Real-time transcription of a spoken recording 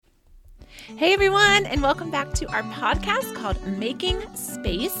Hey everyone, and welcome back to our podcast called Making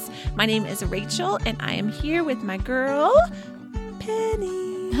Space. My name is Rachel, and I am here with my girl, Penny.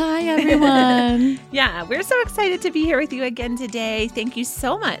 Hi, everyone. Yeah, we're so excited to be here with you again today. Thank you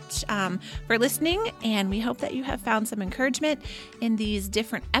so much for listening, and we hope that you have found some encouragement in these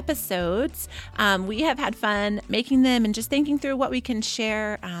different episodes. We have had fun making them and just thinking through what we can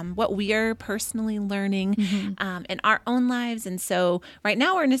share, what we are personally learning in our own lives. And so right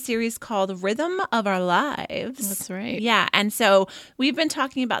now we're in a series called Rhythm of Our Lives. That's right. Yeah, and so we've been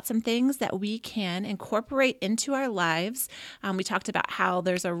talking about some things that we can incorporate into our lives. We talked about how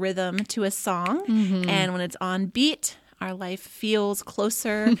there's a rhythm to a song, and when it's on beat, our life feels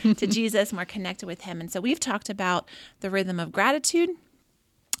closer to Jesus, more connected with him. And so we've talked about the rhythm of gratitude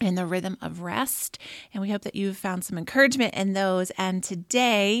and the rhythm of rest. And we hope that you've found some encouragement in those. And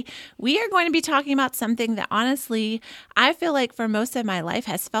today we are going to be talking about something that honestly, I feel like for most of my life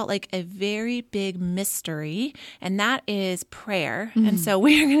has felt like a very big mystery, and that is prayer. And so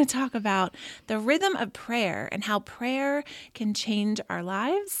we are going to talk about the rhythm of prayer and how prayer can change our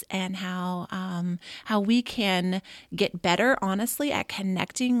lives and how we can get better, honestly, at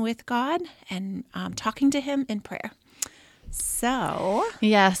connecting with God and talking to him in prayer. So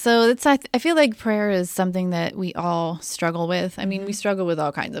I feel like prayer is something that we all struggle with. I mean, we struggle with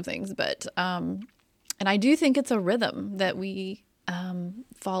all kinds of things, but and I do think it's a rhythm that we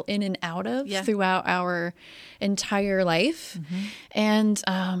fall in and out of throughout our entire life. And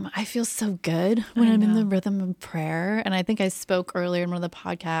I feel so good when I'm in the rhythm of prayer. And I think I spoke earlier in one of the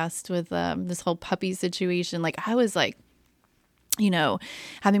podcasts with this whole puppy situation. Like I was like,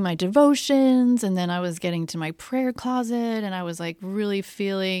 having my devotions, and then I was getting to my prayer closet, and I was like really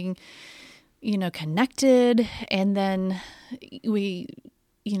feeling, connected. And then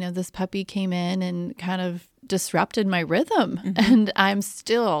this puppy came in and kind of disrupted my rhythm, and I'm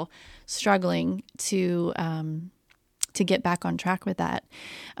still struggling to get back on track with that.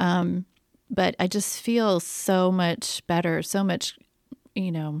 But I just feel so much better, so much,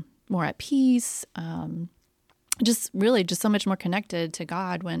 more at peace. Just so much more connected to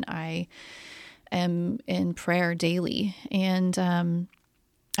God when I am in prayer daily. And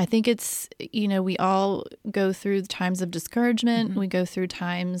I think it's, we all go through times of discouragement. We go through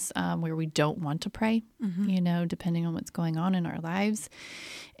times where we don't want to pray, depending on what's going on in our lives.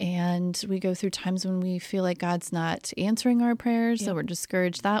 And we go through times when we feel like God's not answering our prayers, so we're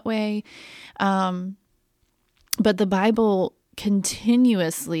discouraged that way. But the Bible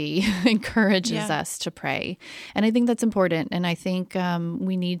continuously encourages us to pray. And I think that's important. And I think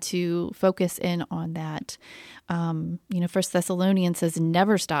we need to focus in on that. 1 Thessalonians says,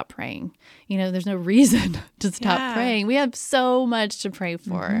 never stop praying. There's no reason to stop praying. We have so much to pray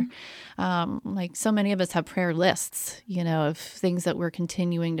for. Like so many of us have prayer lists, of things that we're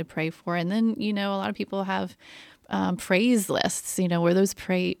continuing to pray for. And then, a lot of people have praise lists, where those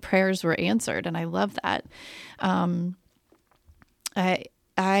prayers were answered. And I love that.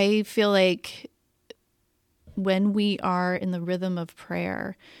 I feel like when we are in the rhythm of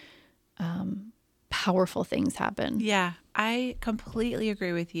prayer, powerful things happen. Yeah, I completely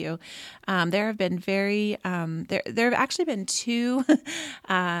agree with you. There have been there have actually been two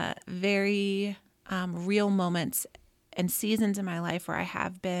very real moments and seasons in my life where I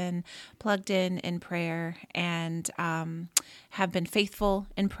have been plugged in prayer and have been faithful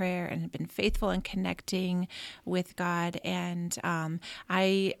in prayer and have been faithful in connecting with God. And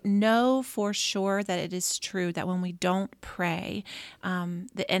I know for sure that it is true that when we don't pray,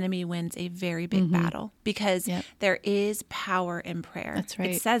 the enemy wins a very big battle because there is power in prayer. That's right.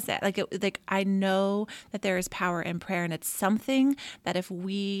 It says that. Like I know that there is power in prayer, and it's something that if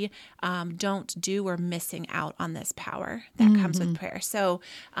we don't do, we're missing out on this power that comes with prayer. So,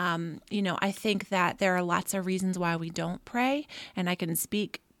 I think that there are lots of reasons why we don't pray, and I can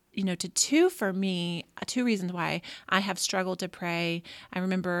speak, to two reasons why I have struggled to pray. I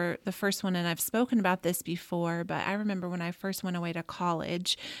remember the first one, and I've spoken about this before, but I remember when I first went away to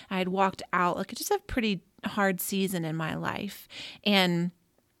college, I had walked out like just a pretty hard season in my life, and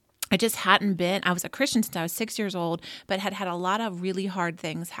I just hadn't been, I was a Christian since I was 6 years old, but had a lot of really hard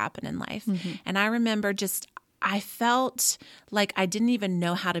things happen in life. And I remember I felt like I didn't even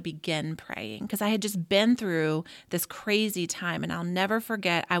know how to begin praying because I had just been through this crazy time, and I'll never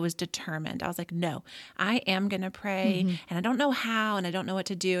forget, I was determined. I was like, no, I am going to pray, and I don't know how, and I don't know what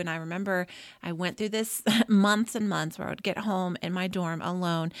to do. And I remember I went through this months and months where I would get home in my dorm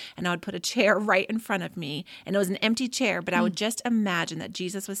alone, and I would put a chair right in front of me, and it was an empty chair, but I would just imagine that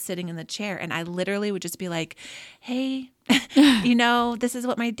Jesus was sitting in the chair, and I literally would just be like, hey, this is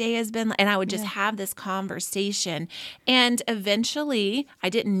what my day has been like. And I would just have this conversation. And eventually I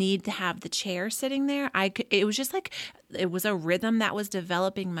didn't need to have the chair sitting there. It was just like, it was a rhythm that was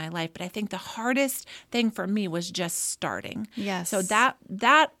developing in my life. But I think the hardest thing for me was just starting. Yes. So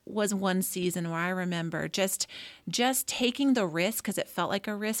that was one season where I remember just taking the risk, because it felt like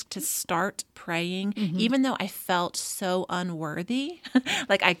a risk to start praying, even though I felt so unworthy,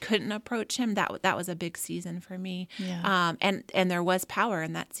 like I couldn't approach him. That was a big season for me. Yeah. And there was power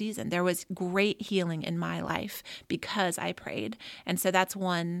in that season. There was great healing in my life because I prayed. And so that's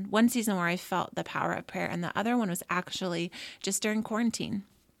one season where I felt the power of prayer. And the other one was actually just during quarantine,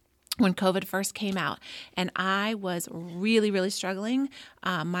 when COVID first came out, and I was really, really struggling.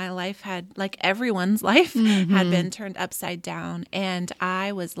 My life had, like everyone's life, had been turned upside down. And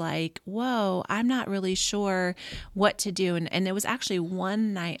I was like, whoa, I'm not really sure what to do. And it was actually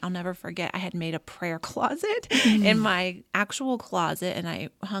one night, I'll never forget, I had made a prayer closet in my actual closet, and I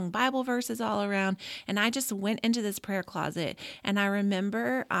hung Bible verses all around. And I just went into this prayer closet, and I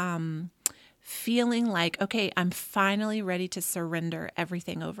remember feeling like, okay, I'm finally ready to surrender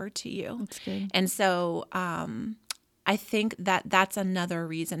everything over to you. That's good. And so I think that's another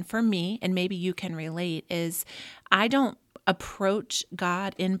reason for me, and maybe you can relate, is I don't approach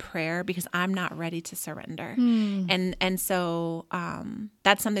God in prayer because I'm not ready to surrender. And so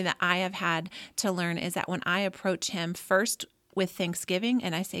that's something that I have had to learn, is that when I approach him first with thanksgiving,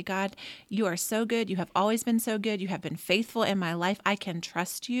 and I say, God, you are so good. You have always been so good. You have been faithful in my life. I can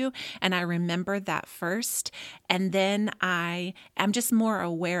trust you. And I remember that first. And then I am just more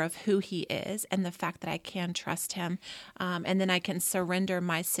aware of who he is and the fact that I can trust him. And then I can surrender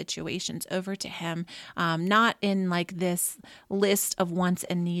my situations over to him, not in like this list of wants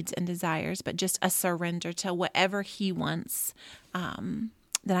and needs and desires, but just a surrender to whatever he wants,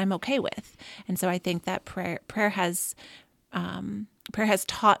 that I'm okay with. And so I think that prayer has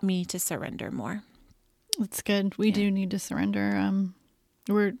taught me to surrender more. That's good. We do need to surrender.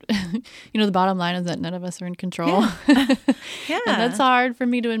 We're, the bottom line is that none of us are in control. Yeah. And that's hard for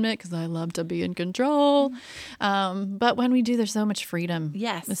me to admit, because I love to be in control. But when we do, there's so much freedom.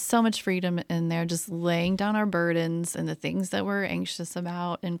 Yes. There's so much freedom in there, just laying down our burdens and the things that we're anxious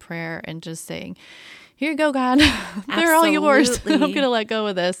about in prayer, and just saying, here you go, God. They're all yours. I'm going to let go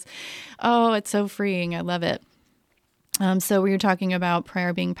of this. Oh, it's so freeing. I love it. So we were talking about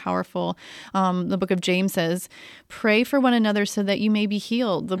prayer being powerful. The book of James says, pray for one another so that you may be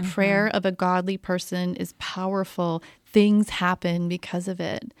healed. The prayer of a godly person is powerful. Things happen because of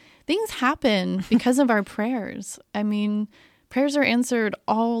it. Things happen because of our prayers. I mean, prayers are answered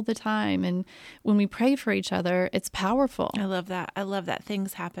all the time. And when we pray for each other, it's powerful. I love that. I love that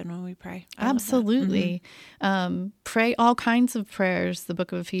things happen when we pray. Absolutely. Pray all kinds of prayers, the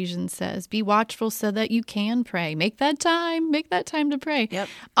book of Ephesians says. Be watchful so that you can pray. Make that time to pray. Yep.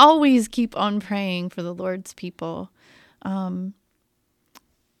 Always keep on praying for the Lord's people. Like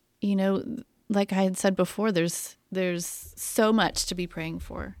I had said before, there's so much to be praying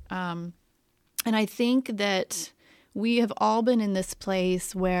for. And I think that we have all been in this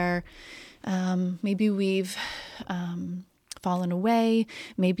place where maybe we've fallen away.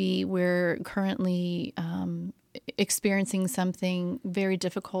 Maybe we're currently experiencing something very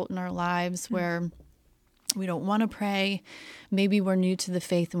difficult in our lives where we don't want to pray. Maybe we're new to the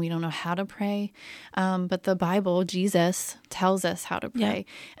faith and we don't know how to pray. But the Bible, Jesus, tells us how to pray.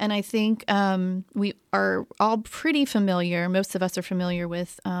 Yeah. And I think we are all pretty familiar. Most of us are familiar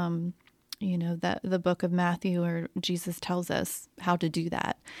with the book of Matthew, where Jesus tells us how to do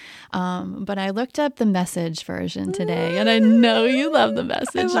that. But I looked up the Message version today, and I know you love the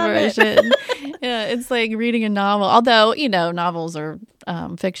Message version. Yeah, it's like reading a novel. Although, novels are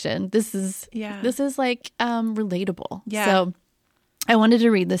fiction. This is like relatable. Yeah. So I wanted to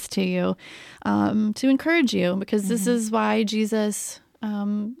read this to you to encourage you, because this is why Jesus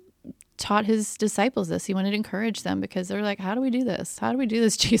taught his disciples this. He wanted to encourage them, because they're like, how do we do this? How do we do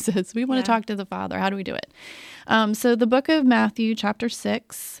this, Jesus? We want to talk to the Father. How do we do it? So the book of Matthew, chapter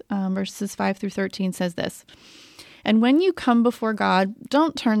 6, verses 5 through 13 says this. And when you come before God,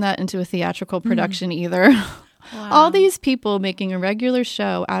 don't turn that into a theatrical production either. Wow. All these people making a regular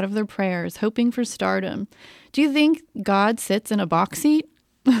show out of their prayers, hoping for stardom. Do you think God sits in a box seat?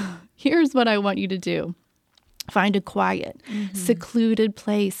 Here's what I want you to do. Find a quiet, secluded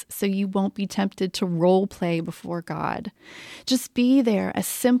place so you won't be tempted to role play before God. Just be there as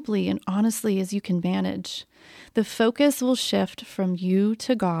simply and honestly as you can manage. The focus will shift from you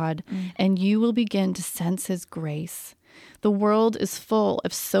to God, and you will begin to sense His grace. The world is full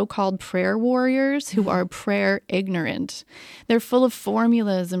of so-called prayer warriors who are prayer ignorant. They're full of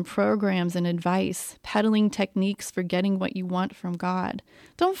formulas and programs and advice, peddling techniques for getting what you want from God.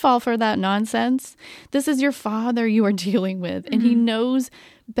 Don't fall for that nonsense. This is your Father you are dealing with, and He knows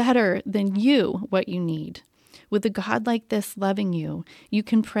better than you what you need. With a God like this loving you, you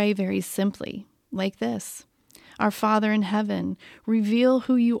can pray very simply, like this. Our Father in heaven, reveal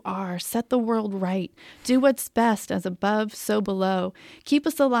who you are, set the world right, do what's best as above, so below. Keep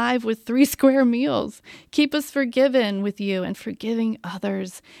us alive with 3 square meals. Keep us forgiven with you and forgiving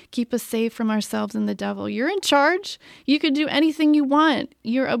others. Keep us safe from ourselves and the devil. You're in charge. You can do anything you want.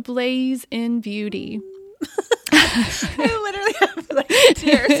 You're ablaze in beauty. I literally have like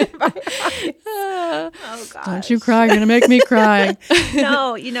tears in my eyes. Oh gosh. Don't you cry. You're going to make me cry.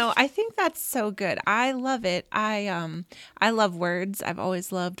 No, I think that's so good. I love it. I love words. I've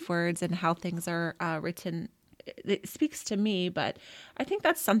always loved words and how things are written. It speaks to me, but I think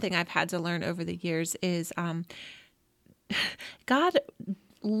that's something I've had to learn over the years is God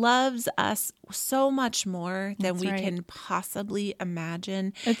loves us so much more than we can possibly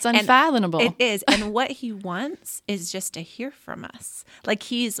imagine. It's unfathomable. And it is. And what He wants is just to hear from us. Like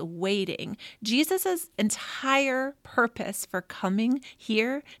He's waiting. Jesus's entire purpose for coming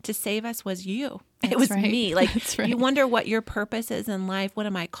here to save us was you. It was me. Like, you wonder what your purpose is in life. What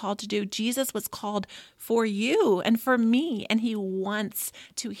am I called to do? Jesus was called for you and for me, and He wants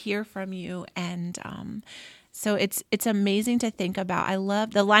to hear from you. And so it's amazing to think about. I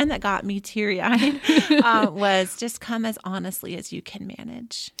love the line that got me teary-eyed was just come as honestly as you can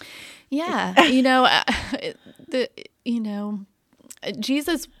manage. Yeah.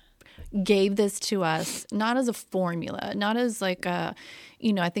 Jesus gave this to us not as a formula, not as like a,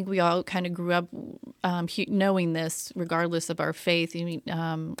 I think we all kind of grew up knowing this regardless of our faith.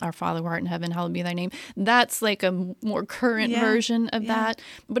 Our Father who art in heaven, hallowed be thy name. That's like a more current version of that.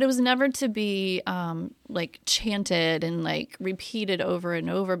 But it was never to be like chanted and like repeated over and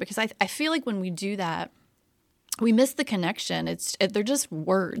over, because I feel like when we do that, we miss the connection. They're just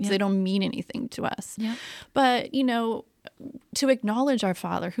words. They don't mean anything to us. But, to acknowledge our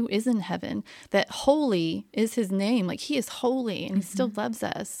Father who is in heaven, that holy is His name. Like He is holy and He still loves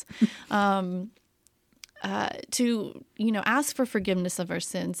us. To, ask for forgiveness of our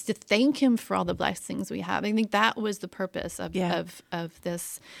sins, to thank Him for all the blessings we have. I think that was the purpose of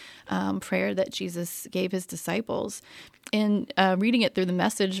this prayer that Jesus gave His disciples. And reading it through the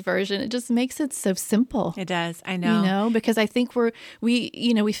Message version, it just makes it so simple. It does. I know. Because I think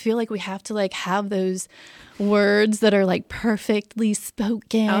we feel like we have to like have those words that are like perfectly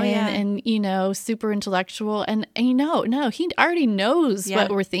spoken and, super intellectual. And no, He already knows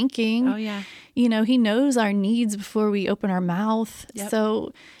what we're thinking. Oh, yeah. He knows our needs before we open our mouth.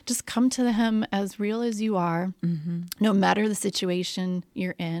 So just come to Him as real as you are, no matter the situation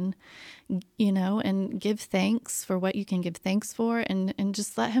you're in, and give thanks for what you can give thanks for, and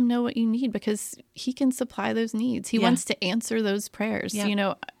just let Him know what you need, because He can supply those needs. He wants to answer those prayers.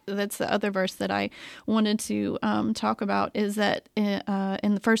 That's the other verse that I wanted to talk about, is that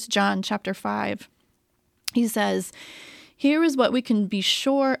in 1 John chapter 5, he says, "Here is what we can be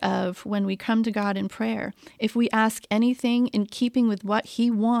sure of when we come to God in prayer. If we ask anything in keeping with what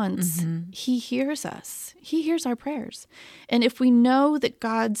He wants, He hears us. He hears our prayers. And if we know that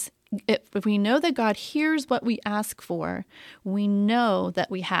God hears what we ask for, we know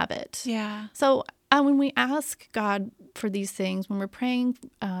that we have it." Yeah. So when we ask God for these things, when we're praying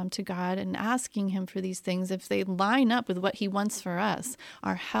to God and asking Him for these things, if they line up with what He wants for us,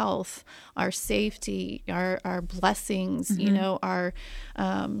 our health, our safety, our blessings, our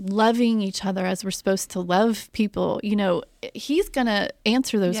loving each other as we're supposed to love people, He's going to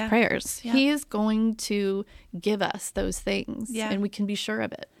answer those prayers. Yeah. He is going to give us those things, and we can be sure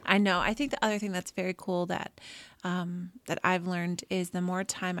of it. I know. I think the other thing that's very cool that I've learned is the more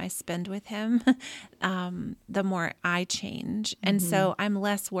time I spend with Him, the more I change. And so I'm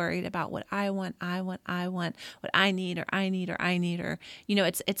less worried about what I want, what I need, or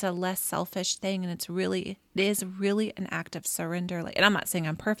it's a less selfish thing. And it is really an act of surrender. And I'm not saying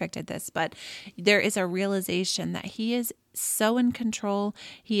I'm perfect at this, but there is a realization that He is so in control.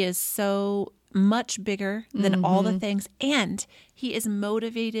 He is so much bigger than all the things. And He is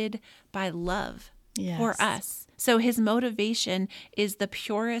motivated by love for us. So his motivation is the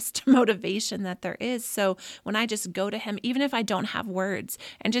purest motivation that there is. So when I just go to him, even if I don't have words,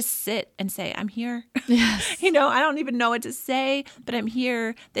 and just sit and say, I'm here. Yes. You know, I don't even know what to say, but I'm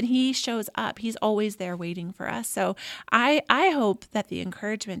here. Then he shows up. He's always there waiting for us. So I hope that the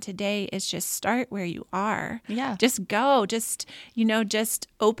encouragement today is just start where you are. Yeah. Just go. Just, you know, just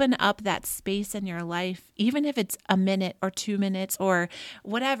open up that space in your life, even if it's a minute or 2 minutes or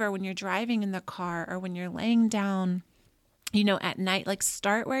whatever, when you're driving in the car or when you're laying down, you know, at night. Like,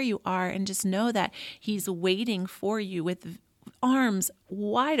 start where you are and just know that he's waiting for you with arms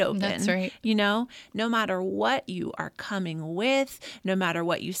wide open. That's right. You know, no matter what you are coming with, no matter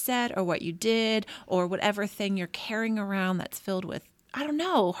what you said or what you did or whatever thing you're carrying around that's filled with, I don't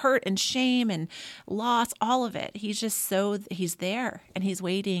know, hurt and shame and loss, all of it. He's there and he's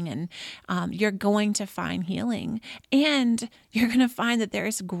waiting, and you're going to find healing, and you're going to find that there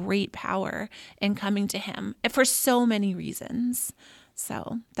is great power in coming to him for so many reasons.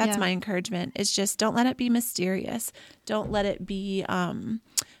 So that's my encouragement, is just don't let it be mysterious. Don't let it be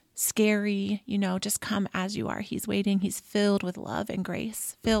scary. You know, just come as you are. He's waiting. He's filled with love and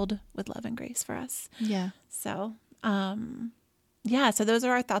grace for us. Yeah. So, so those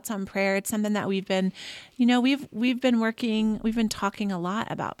are our thoughts on prayer. It's something that we've been talking a lot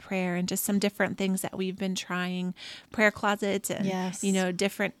about prayer and just some different things that we've been trying, prayer closets and, you know,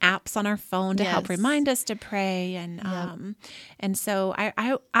 different apps on our phone to help remind us to pray. And so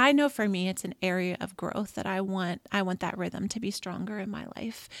I know for me, it's an area of growth that I want that rhythm to be stronger in my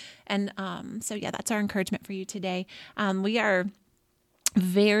life. And, that's our encouragement for you today. We are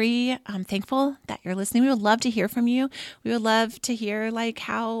very thankful that you're listening. We would love to hear from you. We would love to hear like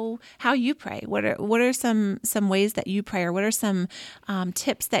how you pray. What are some ways that you pray, or what are some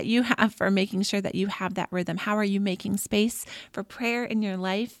tips that you have for making sure that you have that rhythm? How are you making space for prayer in your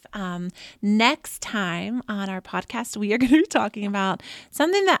life? Next time on our podcast, we are going to be talking about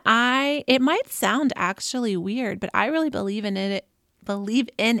something that it might sound actually weird, but I really believe in it,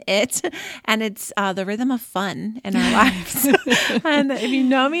 and it's the rhythm of fun in our lives. And if you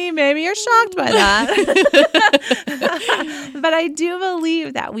know me, maybe you're shocked by that. But I do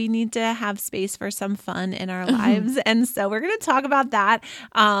believe that we need to have space for some fun in our lives. And so we're going to talk about that.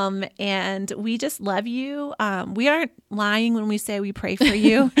 And we just love you. We aren't lying when we say we pray for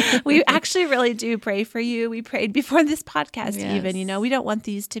you. We actually really do pray for you. We prayed before this podcast even. You know, we don't want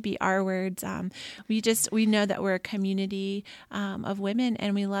these to be our words. We know that we're a community of women,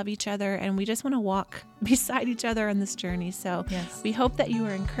 and we love each other, and we just want to walk beside each other on this journey. So we hope that you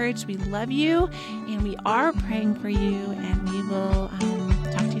are encouraged. We love you, and we are praying for you, and we will